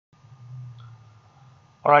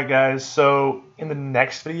Alright guys, so in the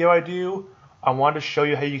next video I wanted to show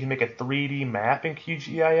you how you can make a 3D map in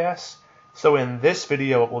QGIS. So in this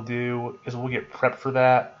video what we'll do is we'll get prepped for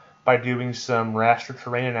that by doing some raster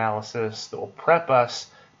terrain analysis that will prep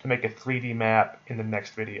us to make a 3D map in the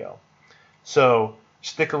next video. So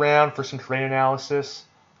stick around for some terrain analysis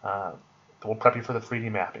that will prep you for the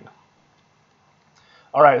 3D mapping.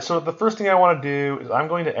 Alright, so the first thing I want to do is I'm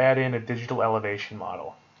going to add in a digital elevation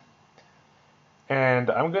model. And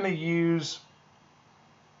I'm going to use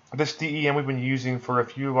this DEM we've been using for a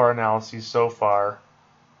few of our analyses so far.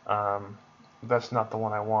 That's not the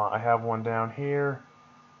one I want. I have one down here.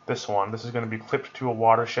 This one. This is going to be clipped to a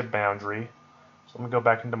watershed boundary. So I'm going to go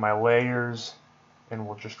back into my layers and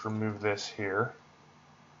we'll just remove this here.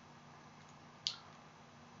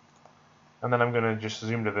 And then I'm going to just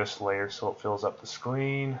zoom to this layer so it fills up the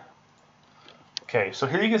screen. Okay, so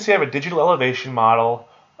here you can see I have a digital elevation model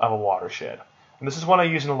of a watershed. And this is one I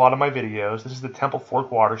use in a lot of my videos. This is the Temple Fork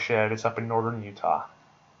watershed. It's up in northern Utah.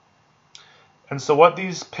 And so what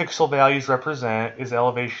these pixel values represent is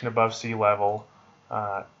elevation above sea level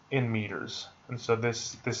in meters. And so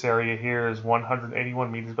this area here is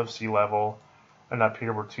 181 meters above sea level, and up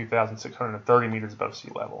here we're 2,630 meters above sea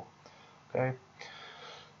level. Okay,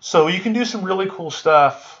 so you can do some really cool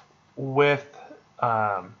stuff with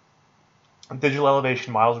digital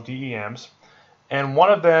elevation models or DEMs. And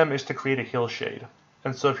one of them is to create a hillshade.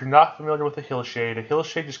 And so if you're not familiar with a hillshade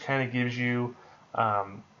just kind of gives you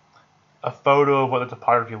a photo of what the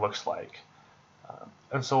topography looks like.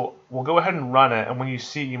 And so we'll go ahead and run it, and when you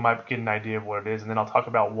see it, you might get an idea of what it is, and then I'll talk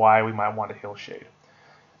about why we might want a hillshade.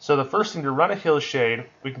 So the first thing, to run a hillshade,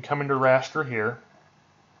 we can come into raster here,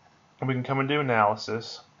 and we can come into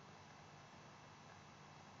analysis,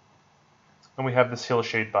 and we have this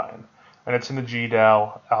hillshade button, and it's in the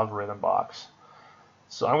GDAL algorithm box.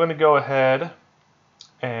 So I'm going to go ahead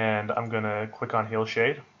and I'm going to click on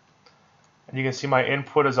Hillshade. And you can see my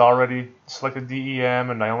input is already selected DEM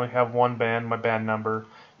and I only have one band, my band number.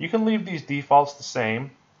 You can leave these defaults the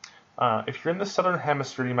same. If you're in the southern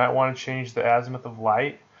hemisphere, you might want to change the azimuth of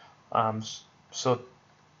light. So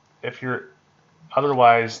if you're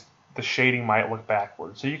otherwise, the shading might look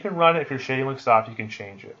backwards. So you can run it. If your shading looks off, you can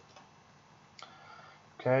change it.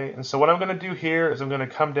 Okay, and so what I'm going to do here is I'm going to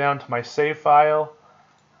come down to my save file.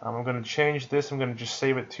 I'm going to change this. I'm going to just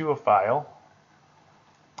save it to a file.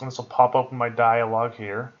 And this will pop up in my dialog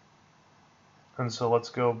here. And so let's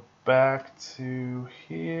go back to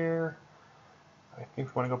here. I think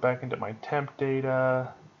we want to go back into my temp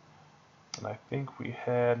data. And I think we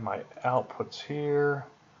had my outputs here.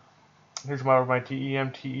 Here's my DEM,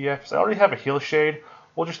 TEF. So I already have a hillshade.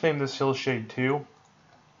 We'll just name this hillshade 2.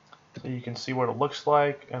 So you can see what it looks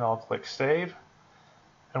like. And I'll click save.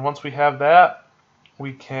 And once we have that,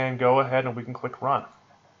 we can go ahead and we can click run.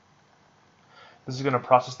 This is going to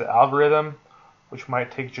process the algorithm, which might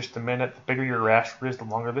take just a minute. The bigger your raster is, the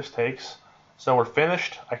longer this takes. So we're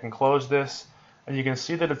finished. I can close this, and you can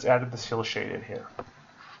see that it's added this hillshade in here.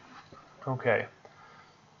 Okay,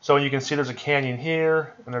 so you can see there's a canyon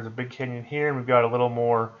here, and there's a big canyon here, and we've got a little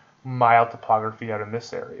more mild topography out in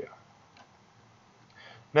this area.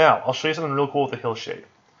 Now, I'll show you something real cool with the hillshade.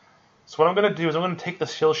 So what I'm going to do is I'm going to take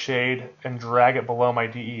this hillshade and drag it below my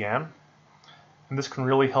DEM. And this can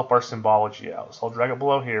really help our symbology out. So I'll drag it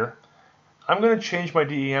below here. I'm going to change my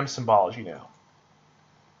DEM symbology now.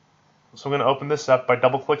 So I'm going to open this up by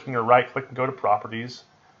double-clicking or right-click and go to Properties.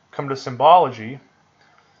 Come to Symbology.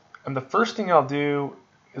 And the first thing I'll do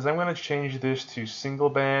is I'm going to change this to single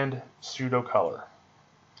band pseudo color.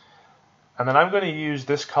 And then I'm going to use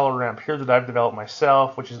this color ramp here that I've developed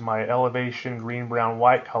myself, which is my elevation green, brown,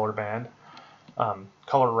 white color band,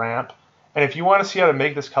 color ramp. And if you want to see how to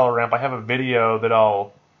make this color ramp, I have a video that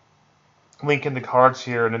I'll link in the cards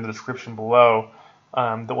here and in the description below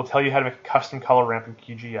that will tell you how to make a custom color ramp in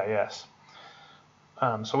QGIS. So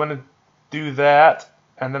I'm going to do that.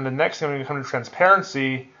 And then the next thing I'm going to come to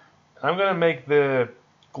transparency. I'm going to make the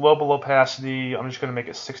global opacity, I'm just going to make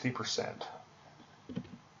it 60%.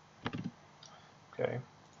 Okay.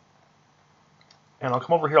 And I'll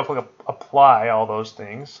come over here, I'll click apply all those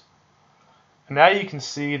things. And now you can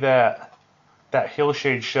see that that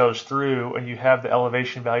hillshade shows through and you have the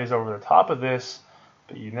elevation values over the top of this,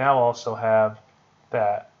 but you now also have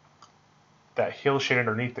that hillshade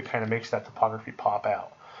underneath that kind of makes that topography pop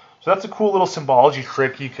out. So that's a cool little symbology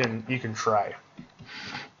trick you can try.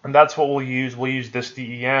 And that's what we'll use. We'll use this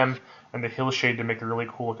DEM and the hillshade to make a really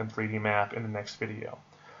cool looking 3D map in the next video.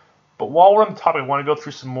 But while we're on the topic, I want to go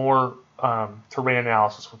through some more terrain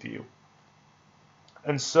analysis with you.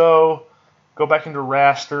 And so go back into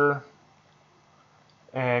raster,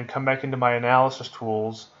 and come back into my analysis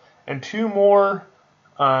tools. And two more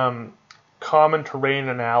common terrain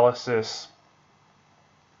analysis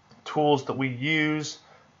tools that we use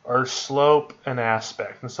are slope and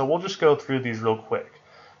aspect. And so we'll just go through these real quick.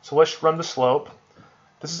 So let's run the slope.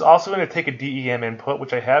 This is also going to take a DEM input,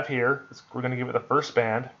 which I have here. We're going to give it the first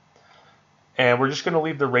band. And we're just going to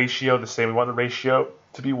leave the ratio the same. We want the ratio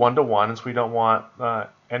to be 1:1, so we don't want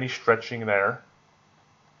any stretching there.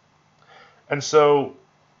 And so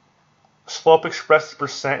slope expressed as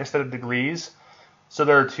percent instead of degrees. So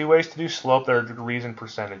there are two ways to do slope. There are degrees and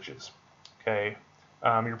percentages. Okay,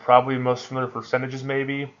 you're probably most familiar with percentages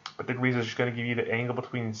maybe, but degrees is just going to give you the angle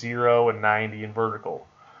between 0 and 90 in vertical.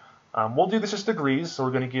 We'll do this as degrees, so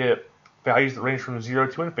we're going to get values that range from 0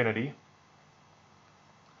 to infinity.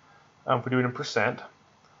 If we do it in percent,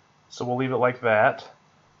 so we'll leave it like that.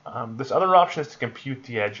 This other option is to compute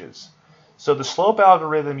the edges. So the slope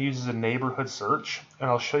algorithm uses a neighborhood search, and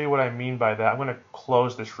I'll show you what I mean by that. I'm going to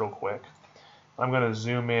close this real quick. I'm going to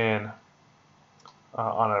zoom in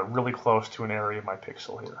on a really close to an area of my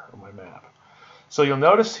pixel here, or my map. So you'll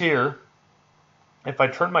notice here, if I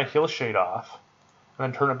turn my hillshade off,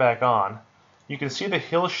 and then turn it back on, you can see the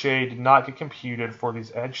hillshade did not get computed for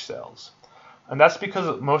these edge cells. And that's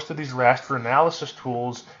because most of these raster analysis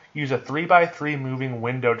tools use a 3x3 moving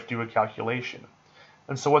window to do a calculation.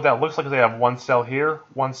 And so what that looks like is they have one cell here,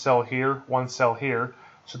 one cell here, one cell here.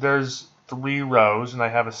 So there's 3 rows, and I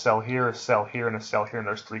have a cell here, a cell here, and a cell here, and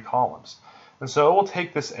there's 3 columns. And so it will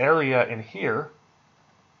take this area in here,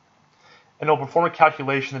 and it will perform a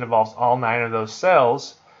calculation that involves all 9 of those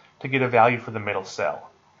cells to get a value for the middle cell.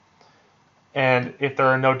 And if there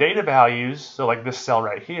are no data values, so like this cell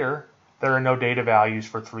right here, there are no data values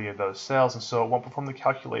for 3 of those cells, and so it won't perform the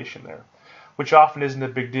calculation there, which often isn't a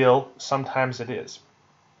big deal. Sometimes it is.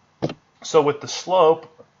 So with the slope,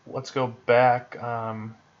 let's go back to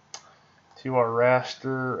our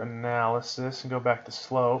raster analysis and go back to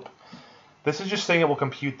slope. This is just saying it will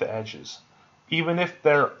compute the edges. Even if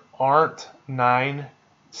there aren't 9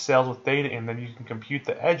 cells with data in them, you can compute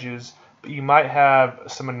the edges, but you might have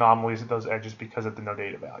some anomalies at those edges because of the no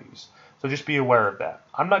data values. So just be aware of that.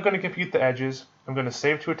 I'm not going to compute the edges. I'm going to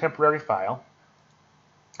save to a temporary file.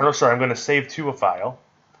 I'm going to save to a file.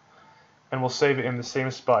 And we'll save it in the same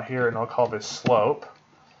spot here, and I'll call this slope.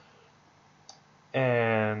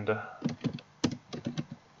 And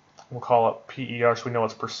we'll call it PER so we know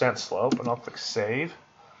it's percent slope, and I'll click save.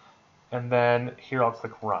 And then here I'll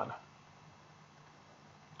click run.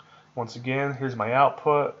 Once again, here's my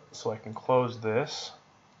output, so I can close this.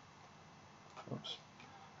 Oops.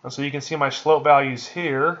 And so you can see my slope values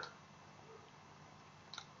here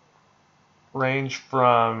range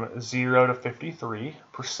from 0 to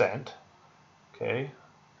 53%. Okay.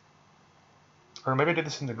 Or maybe I did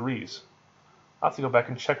this in degrees. I'll have to go back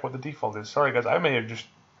and check what the default is. Sorry guys, I may have just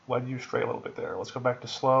led you astray a little bit there. Let's go back to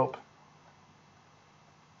slope.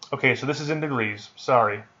 Okay, so this is in degrees.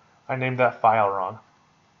 Sorry, I named that file wrong.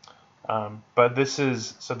 But this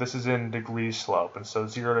is in degrees slope, and so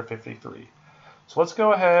 0 to 53. So let's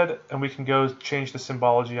go ahead and we can go change the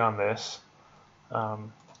symbology on this.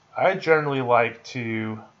 I generally like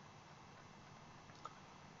to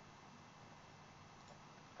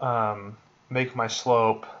make my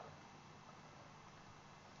slope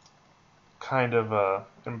kind of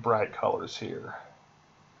in bright colors here.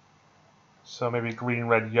 So maybe green,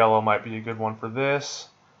 red, yellow might be a good one for this.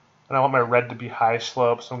 And I want my red to be high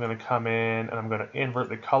slope, so I'm going to come in and I'm going to invert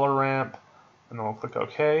the color ramp, and then we'll click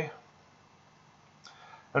OK.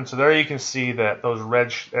 And so there you can see that those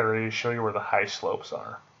red areas show you where the high slopes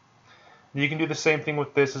are. You can do the same thing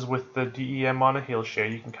with this as with the DEM on a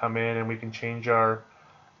hillshade. You can come in and we can change our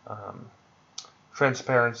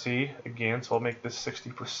transparency again, so I'll make this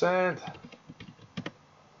 60%.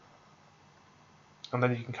 And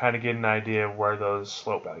then you can kind of get an idea of where those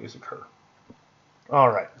slope values occur. All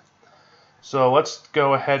right. So let's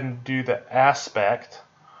go ahead and do the aspect.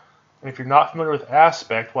 And if you're not familiar with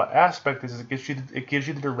aspect, what aspect is it gives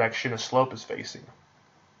you the direction a slope is facing.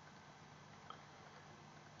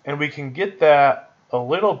 And we can get that a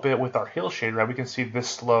little bit with our hillshade, right? We can see this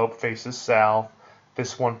slope faces south,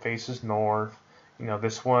 this one faces north,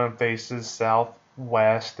 this one faces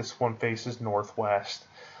southwest, this one faces northwest.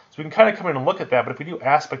 So we can kind of come in and look at that, but if we do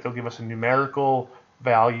aspect, it'll give us a numerical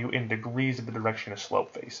value in degrees of the direction a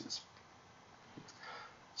slope faces.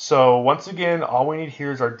 So once again, all we need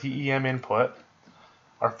here is our DEM input.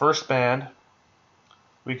 Our first band,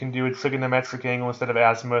 we can do a trigonometric angle instead of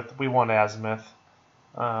azimuth. We want azimuth.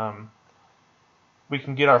 We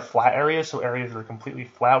can get our flat areas, so areas that are completely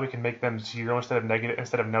flat, we can make them 0 instead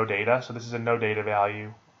of no data. So this is a no data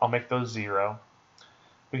value. I'll make those 0.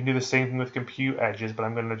 We can do the same thing with compute edges, but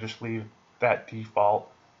I'm going to just leave that default.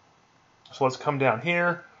 So let's come down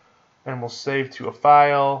here, and we'll save to a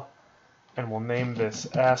file, and we'll name this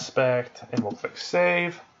aspect, and we'll click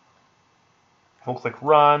save. We'll click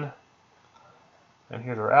run, and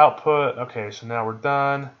here's our output. Okay, so now we're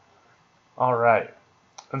done. All right,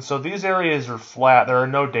 and so these areas are flat. There are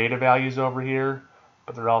no data values over here,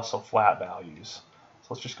 but they're also flat values. So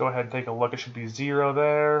let's just go ahead and take a look. It should be 0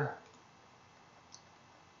 there.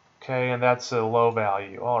 Okay, and that's a low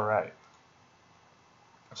value. All right.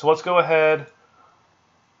 So let's go ahead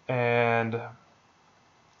and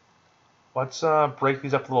let's break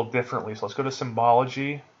these up a little differently. So let's go to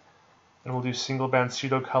Symbology, and we'll do single band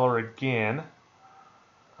pseudo color again.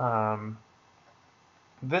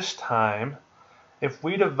 This time, if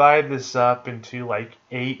we divide this up into like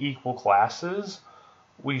 8 equal classes,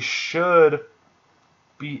 we should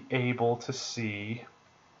be able to see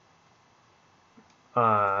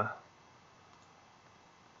the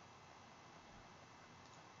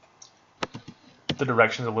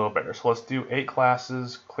directions a little better. So let's do 8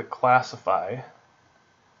 classes, click classify.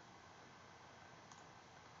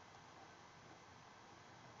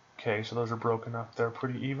 Okay, so those are broken up there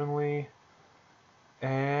pretty evenly.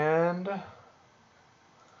 And I'm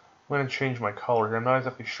going to change my color here. I'm not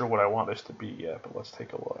exactly sure what I want this to be yet, but let's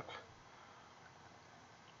take a look.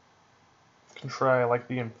 I can try, I like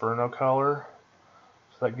the Inferno color.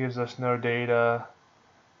 So that gives us no data.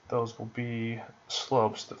 Those will be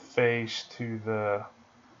slopes that face to the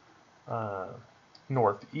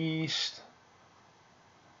northeast.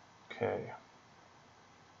 Okay.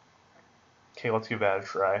 Okay, let's give that a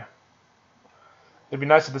try. It'd be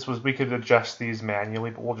nice if this was, we could adjust these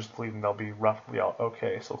manually, but we'll just leave them, they'll be roughly all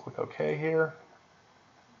okay. So click OK here.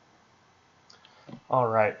 All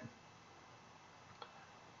right.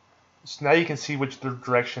 So now you can see which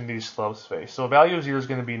direction these slopes face. So a value of 0 is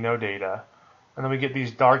going to be no data. And then we get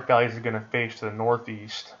these dark values that are going to face to the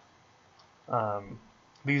northeast.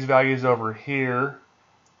 These values over here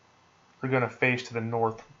are going to face to the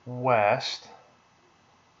northwest.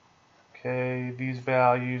 Okay, these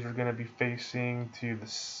values are going to be facing to the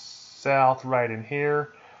south right in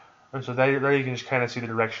here. And so there you can just kind of see the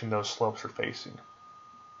direction those slopes are facing.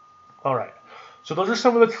 All right, so those are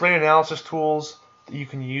some of the terrain analysis tools that you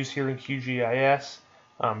can use here in QGIS.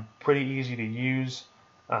 Pretty easy to use,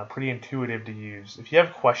 pretty intuitive to use. If you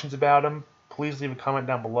have questions about them, please leave a comment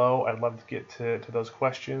down below. I'd love to get to those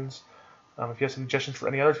questions. If you have suggestions for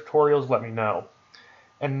any other tutorials, let me know.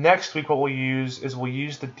 And next week what we'll use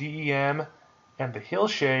the DEM and the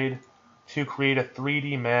Hillshade to create a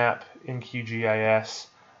 3D map in QGIS.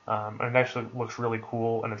 And it actually looks really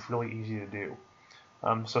cool and it's really easy to do.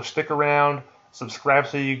 So stick around, subscribe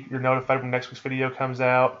so you're notified when next week's video comes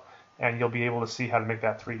out, and you'll be able to see how to make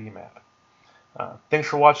that 3D map. Thanks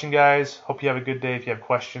for watching, guys. Hope you have a good day. If you have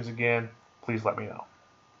questions again, please let me know.